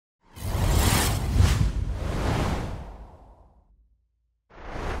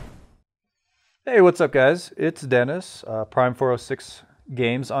Hey, what's up, guys? It's Dennis, Prime 406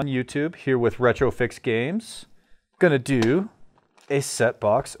 Games on YouTube, here with Retrofix Games. Gonna do a set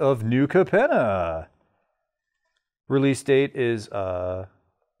box of new Capenna. Release date is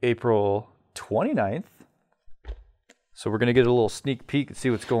April 29th. So we're gonna get a little sneak peek and see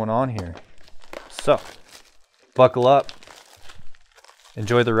what's going on here. So, buckle up.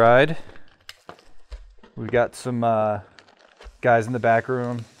 Enjoy the ride. We've got some guys in the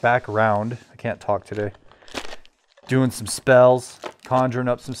background, I can't talk today, doing some spells, conjuring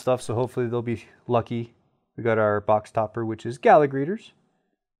up some stuff, so hopefully they'll be lucky. We got our box topper, which is Gallagreeters.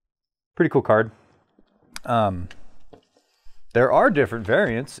 Pretty cool card. There are different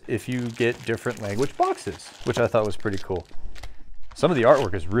variants if you get different language boxes, which I thought was pretty cool. Some of the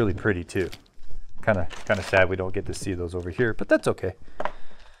artwork is really pretty too. Kind of sad we don't get to see those over here, but that's okay.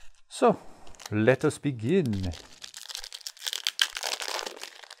 So, let us begin.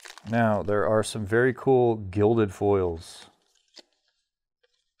 Now, there are some very cool gilded foils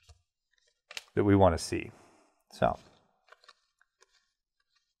that we want to see. So,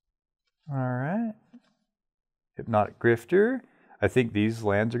 all right. Hypnotic Grifter. I think these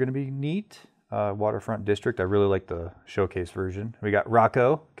lands are going to be neat. Waterfront District. I really like the showcase version. We got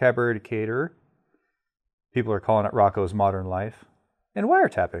Rocco, Cabaret Caterer. People are calling it Rocco's Modern Life. And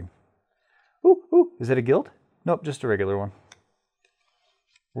Wiretapping. Ooh, is that a guild? Nope, just a regular one.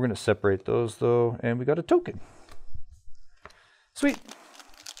 We're going to separate those, though, and we got a token. Sweet.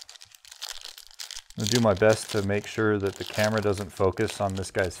 I'm going to do my best to make sure that the camera doesn't focus on this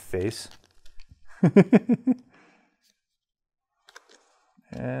guy's face.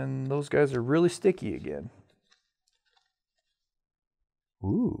 And those guys are really sticky again.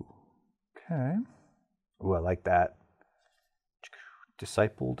 Ooh, okay. Ooh, I like that.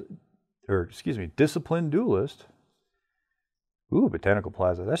 Disciplined Duelist. Ooh, Botanical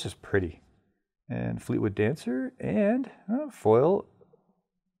Plaza. That's just pretty. And Fleetwood Dancer and foil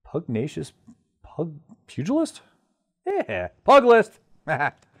Pugnacious Pugilist? Yeah, Puglist.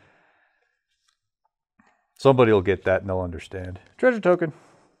 Somebody will get that and they'll understand. Treasure token.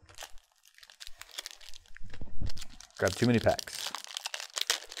 Grab too many packs.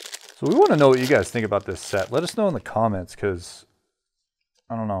 So we want to know what you guys think about this set. Let us know in the comments because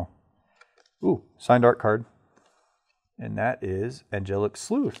I don't know. Ooh, signed art card. And that is Angelic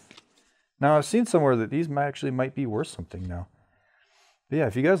Sleuth. Now, I've seen somewhere that these might be worth something now. But yeah,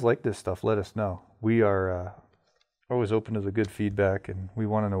 if you guys like this stuff, let us know. We are always open to the good feedback, and we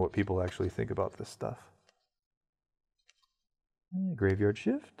want to know what people actually think about this stuff. Graveyard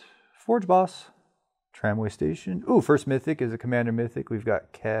Shift, Forge Boss, Tramway Station. Ooh, first Mythic is a Commander Mythic. We've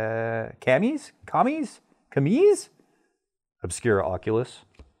got Kamis? Obscura Oculus.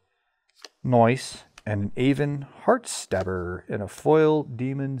 Noise. And an Aven Heartstabber and a foil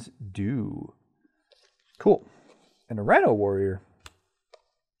Demon's Dew. Cool. And a Rhino Warrior.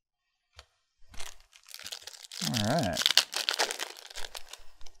 All right.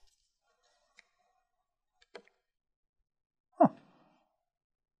 Huh.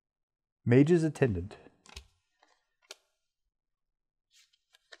 Mage's Attendant.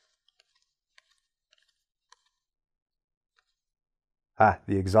 Ah,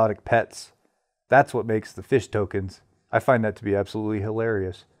 the exotic pets. That's what makes the fish tokens. I find that to be absolutely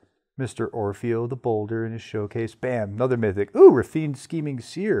hilarious. Mr. Orfeo the Boulder in his showcase. Bam, another mythic. Ooh, Raffined Scheming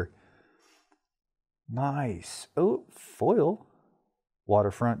Seer. Nice. Oh, foil.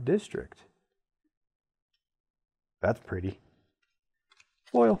 Waterfront District. That's pretty.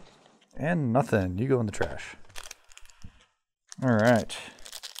 Foil. And nothing. You go in the trash. All right.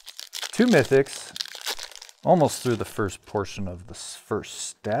 Two mythics. Almost through the first portion of the first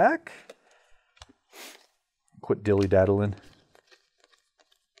stack. Quit dilly-daddling.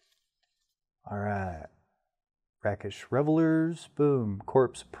 All right. Rakish Revelers. Boom.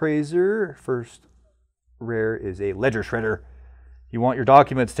 Corpse Praiser. First rare is a Ledger Shredder. You want your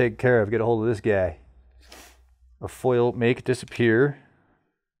documents taken care of, get a hold of this guy. A foil Make Disappear.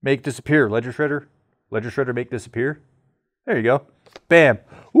 Make Disappear. Ledger Shredder. Ledger Shredder Make Disappear. There you go. Bam.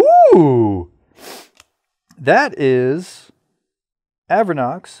 Ooh! That is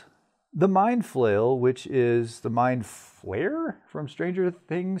Avernox. The Mind Flail, which is the Mind Flare from Stranger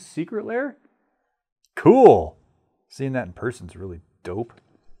Things Secret Lair. Cool. Seeing that in person is really dope.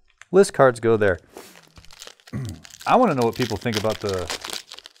 List cards go there. I want to know what people think about the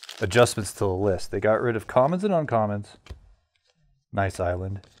adjustments to the list. They got rid of commons and uncommons. Nice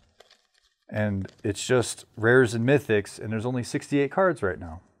island. And it's just rares and mythics, and there's only 68 cards right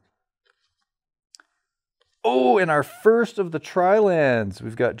now. Oh, and our first of the Tri-Lands.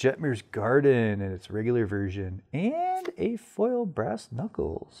 We've got Jetmir's Garden in its regular version. And a foil Brass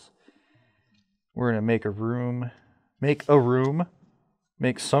Knuckles. We're going to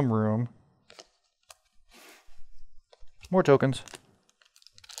make some room. More tokens.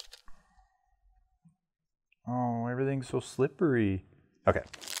 Oh, everything's so slippery. Okay.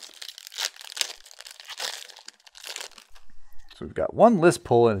 So we've got one list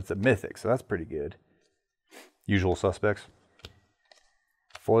pull and it's a mythic, so that's pretty good. Usual suspects.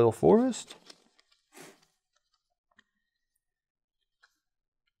 Foil forest.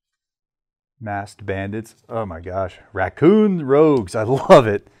 Masked bandits. Oh my gosh. Raccoon rogues. I love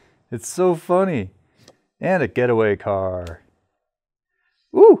it. It's so funny. And a getaway car.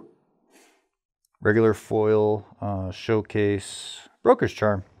 Woo! Regular foil, showcase, broker's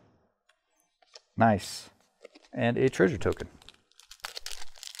charm. Nice. And a treasure token.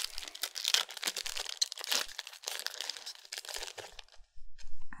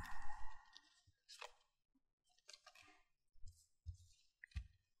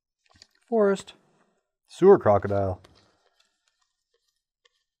 Forest. Sewer crocodile.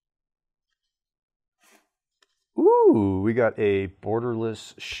 Ooh, we got a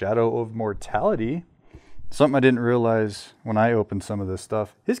borderless Shadow of Mortality. Something I didn't realize when I opened some of this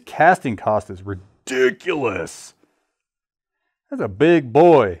stuff. His casting cost is ridiculous. That's a big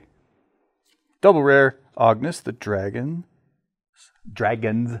boy. Double rare, Agnes the Dragon's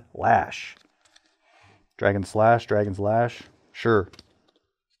Lash. Dragon's Lash. Sure.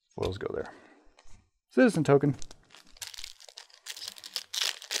 Foils go there. Citizen token.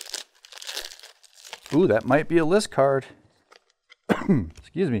 Ooh, that might be a list card.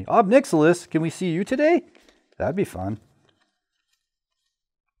 Excuse me. Obnixilis, can we see you today? That'd be fun.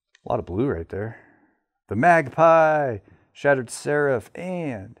 A lot of blue right there. The Magpie, Shattered Seraph,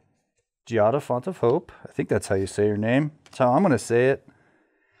 and Giada Font of Hope. I think that's how you say your name. That's how I'm going to say it.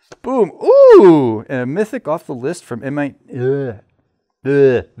 Boom. Ooh! And a mythic off the list from M19.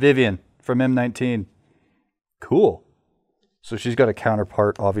 Vivian from M19. Cool. So she's got a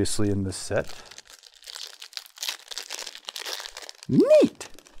counterpart, obviously, in this set. Neat.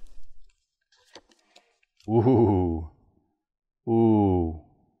 Ooh. Ooh.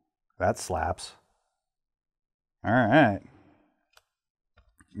 That slaps. All right.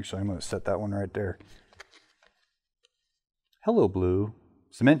 Actually, I'm going to set that one right there. Hello, blue.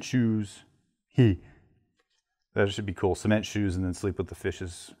 Cement shoes. That should be cool. Cement shoes and then sleep with the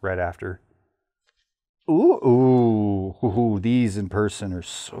fishes right after. Ooh. These in person are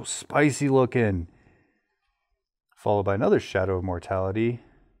so spicy looking. Followed by another Shadow of Mortality.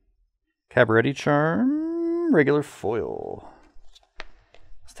 Cabaretti Charm, regular foil.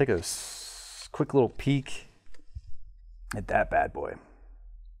 Let's take a quick little peek at that bad boy.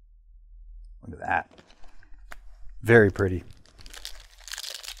 Look at that. Very pretty.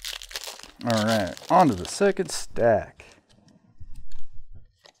 All right, on to the second stack.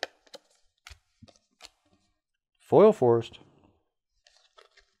 Foil forest.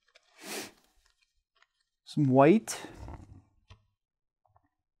 Some white.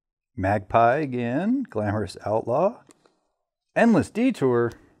 Magpie again. Glamorous Outlaw. Endless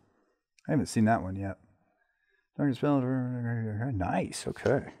Detour. I haven't seen that one yet. Nice,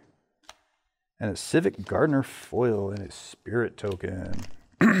 okay. And a Civic Gardener foil and a Spirit token.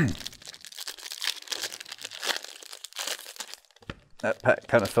 That pack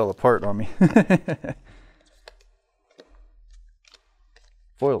kind of fell apart on me.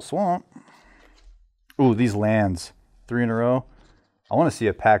 Foil Swamp. Ooh, these lands. 3 in a row. I want to see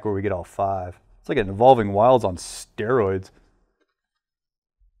a pack where we get all 5. It's like an Evolving Wilds on steroids.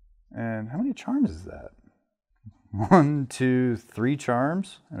 And how many charms is that? 1, 2, 3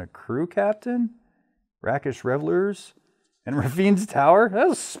 charms. And a crew captain. Rakish Revelers. And Ravine's Tower. That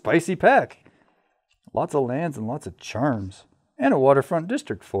was a spicy pack. Lots of lands and lots of charms. And a Waterfront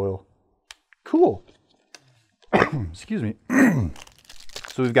District foil. Cool. Excuse me.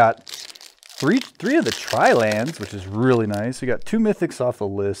 So we've got three of the tri-lands, which is really nice. We got 2 mythics off the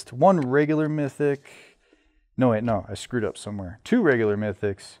list. 1 regular mythic. No, wait, no. I screwed up somewhere. 2 regular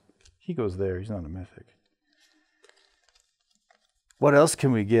mythics. He goes there. He's not a mythic. What else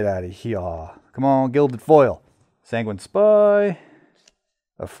can we get out of here? Come on, Gilded Foil. Sanguine Spy.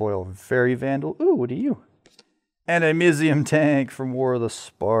 A foil Fairy Vandal. Ooh, what are you? And a Mizium Tank from War of the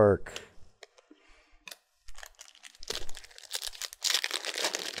Spark.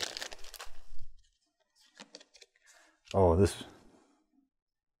 Oh, this.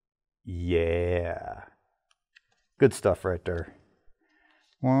 Yeah. Good stuff right there.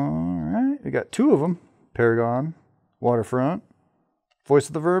 All right. We got 2 of them. Paragon. Waterfront. Voice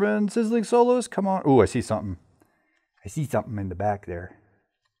of the Vermin. Sizzling Solos. Come on. Ooh, I see something. I see something in the back there.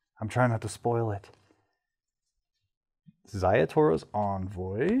 I'm trying not to spoil it. Zaya Toro's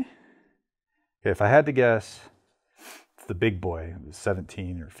Envoy. Okay, if I had to guess, it's the big boy,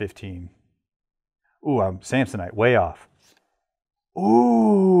 17 or 15. Ooh, I'm Samsonite, way off.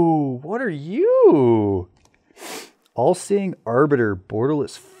 Ooh, what are you? All-Seeing Arbiter,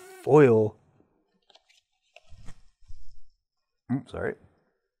 borderless foil. Sorry.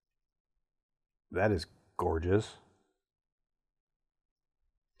 That is gorgeous.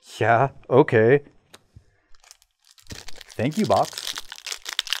 Yeah, okay. Thank you, box.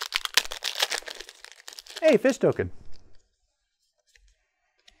 Hey, fish token.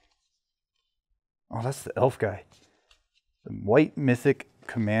 Oh, that's the elf guy. The white mythic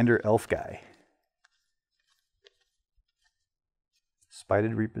commander elf guy.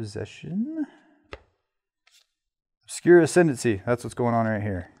 Spited repossession. Obscure ascendancy. That's what's going on right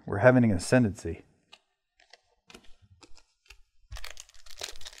here. We're having an ascendancy.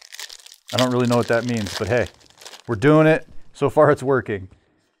 I don't really know what that means, but hey, we're doing it. So far it's working.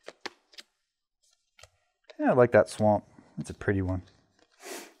 Yeah, I like that swamp. It's a pretty one.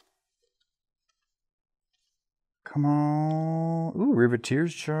 Come on. Ooh,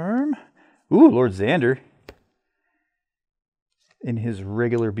 Riveteer's Charm. Ooh, Lord Xander. In his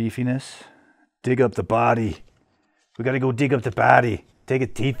regular beefiness. Dig up the body. We gotta go dig up the body. Take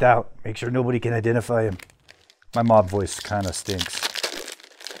his teeth out. Make sure nobody can identify him. My mob voice kind of stinks.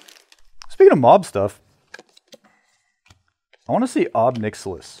 Speaking of mob stuff, I want to see Ob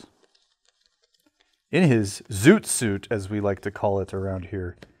Nixilis. In his zoot suit, as we like to call it around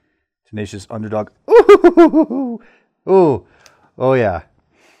here. Tenacious underdog. Ooh, ooh, oh yeah.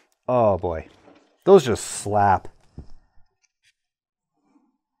 Oh boy, those just slap.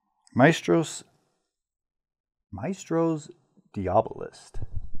 Maestro's Diabolist.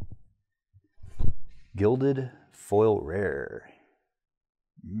 Gilded foil rare.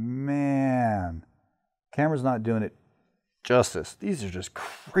 Man, camera's not doing it justice. These are just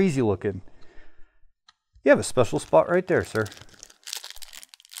crazy looking. You have a special spot right there, sir.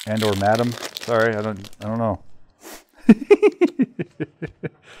 And or madam. Sorry, I don't know.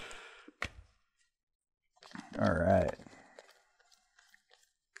 All right.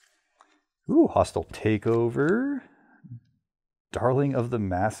 Ooh, Hostile Takeover. Darling of the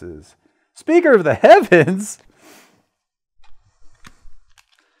Masses. Speaker of the Heavens.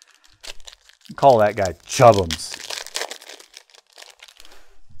 Call that guy Chubbums.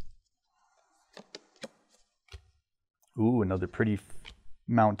 Ooh, another pretty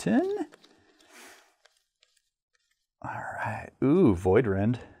mountain. All right. Ooh,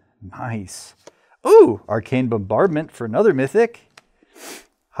 Voidrend. Nice. Ooh, Arcane Bombardment for another mythic.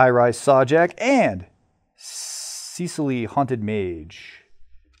 High-Rise Sawjack and Cecily Haunted Mage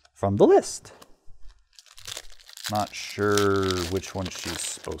from the list. Not sure which one she's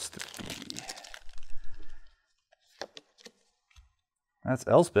supposed to be. That's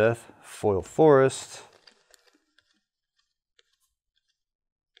Elspeth. Foil Forest.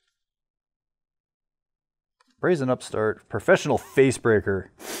 Brazen Upstart. Professional Facebreaker.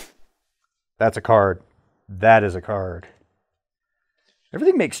 That's a card. That is a card.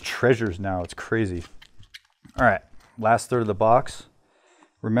 Everything makes treasures now. It's crazy. All right. Last third of the box.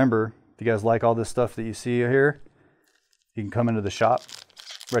 Remember, if you guys like all this stuff that you see here, you can come into the shop,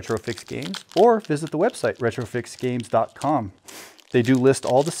 Retrofix Games, or visit the website, retrofixgames.com. They do list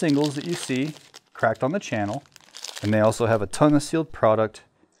all the singles that you see cracked on the channel, and they also have a ton of sealed product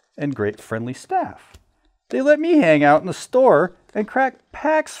and great friendly staff. They let me hang out in the store and crack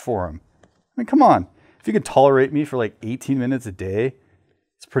packs for them. I mean, come on. If you can tolerate me for like 18 minutes a day,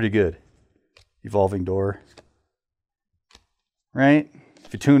 it's pretty good. Evolving Door. Right?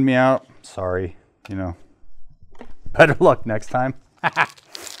 If you tune me out, sorry. You know, better luck next time.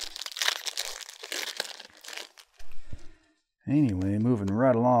 Anyway, moving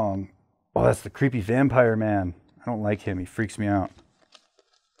right along. Oh, that's the creepy vampire man. I don't like him. He freaks me out.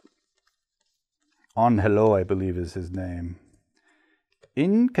 On Hello, I believe is his name.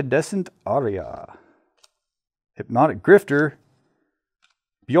 Incandescent Aria. Hypnotic Grifter.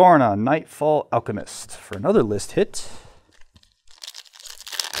 Bjorna, Nightfall Alchemist for another list hit.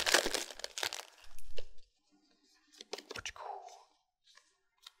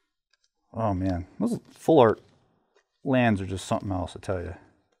 Oh man, those full art lands are just something else, I tell you.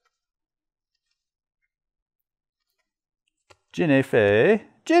 Jinefei.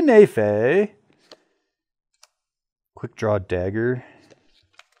 Quick Draw Dagger.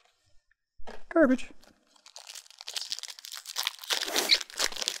 Garbage.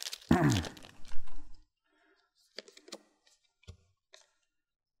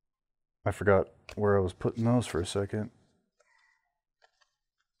 I forgot where I was putting those for a second.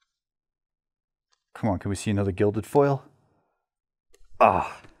 Come on, can we see another gilded foil?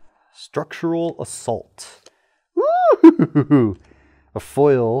 Ah, Structural Assault. Woo! A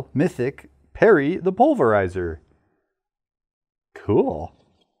foil mythic, Perry the Pulverizer. Cool.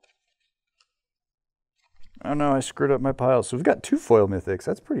 Oh no, I screwed up my pile. So we've got 2 foil mythics.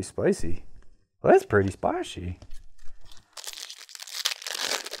 That's pretty spicy. Well, that's pretty spicy.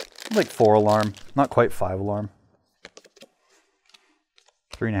 Like 4 alarm, not quite 5 alarm.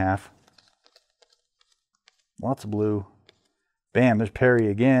 3.5. Lots of blue. Bam, there's Perry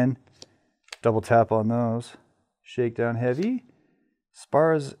again. Double tap on those. Shakedown heavy.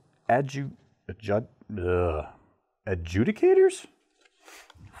 Spars adjudicators?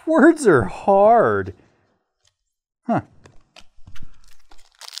 Words are hard. Huh.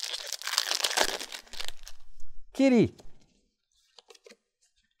 Kitty.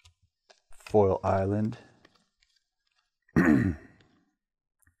 Foil Island.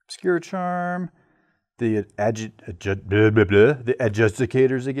 Obscure Charm. The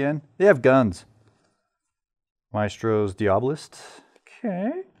adjudicators again. They have guns. Maestro's Diabolist.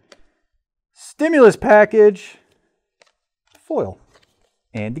 Okay. Stimulus package. Foil.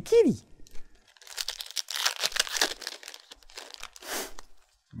 And the kitty.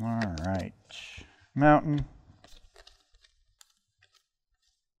 All right. Mountain.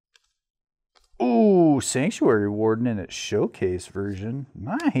 Ooh, Sanctuary Warden in its showcase version.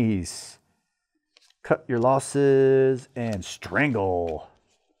 Nice. Cut your losses and strangle.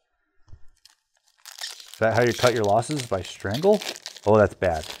 Is that how you cut your losses? By strangle? Oh, that's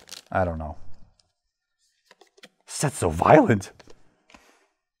bad. I don't know. That's so violent.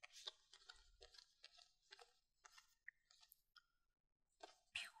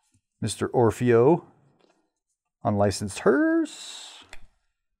 Mr. Orfeo. Unlicensed Hers.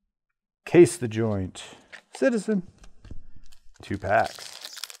 Case the Joint. Citizen. 2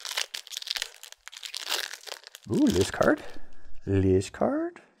 packs. Ooh, list card. List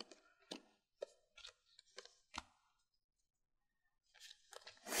card.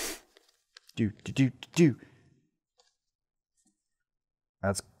 Do.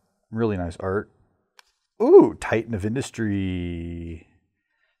 That's really nice art. Ooh, Titan of Industry.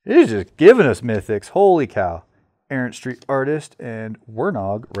 It is just giving us mythics. Holy cow. Errant Street Artist and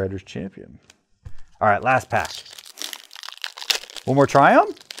Wernog Riders Champion. All right, last pack. One more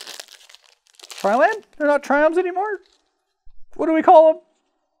Triumph? Triland? They're not Triumphs anymore? What do we call them?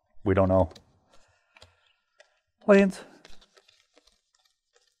 We don't know. Lands.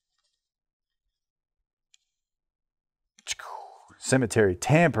 Cemetery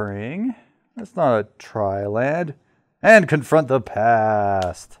Tampering. That's not a Triland. And Confront the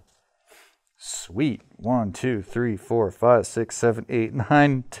Past. Sweet. 1, 2, 3, 4, 5, 6, 7, 8,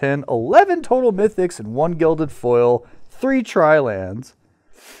 9, 10, 11 total mythics and 1 gilded foil, 3 Trilands.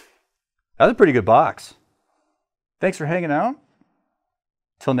 That's a pretty good box. Thanks for hanging out.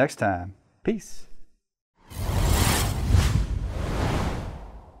 Till next time. Peace.